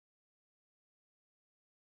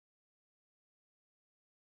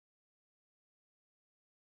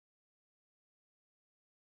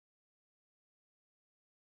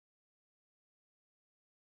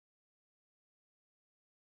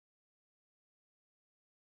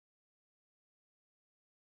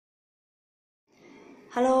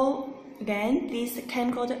Hello again, this is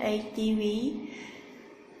camcorder 8DV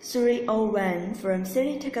 301 from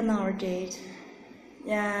SEREE Technologies.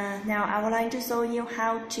 Now I would like to show you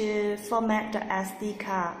how to format the SD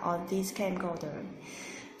card on this camcorder.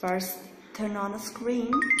 First, turn on the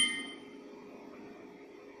screen.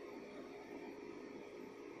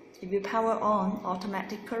 It will power on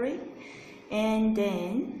automatically, and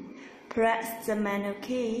then press the menu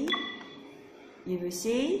key. You will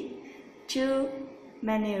see two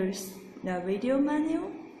menus, the video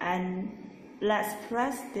menu, and let's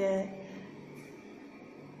press the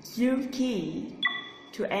zoom key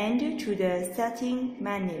to enter to the setting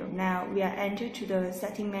menu. Now we are entered to the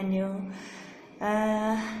setting menu.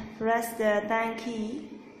 Press the down key.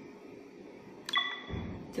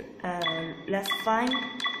 Let's find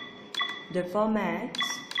the format.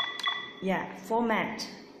 Format.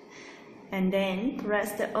 And then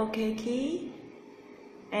press the OK key.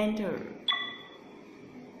 Enter.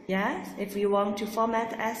 Yes, if you want to format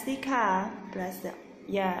the SD card, press the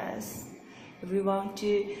yes. If you want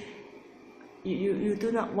to, you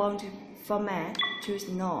do not want to format, choose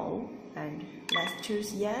no, and let's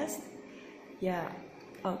choose yes.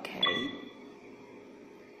 Okay.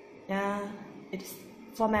 It's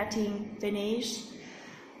formatting finished.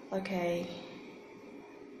 Okay.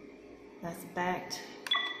 Let's back.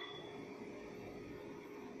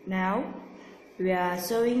 Now we are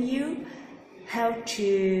showing you how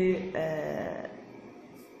to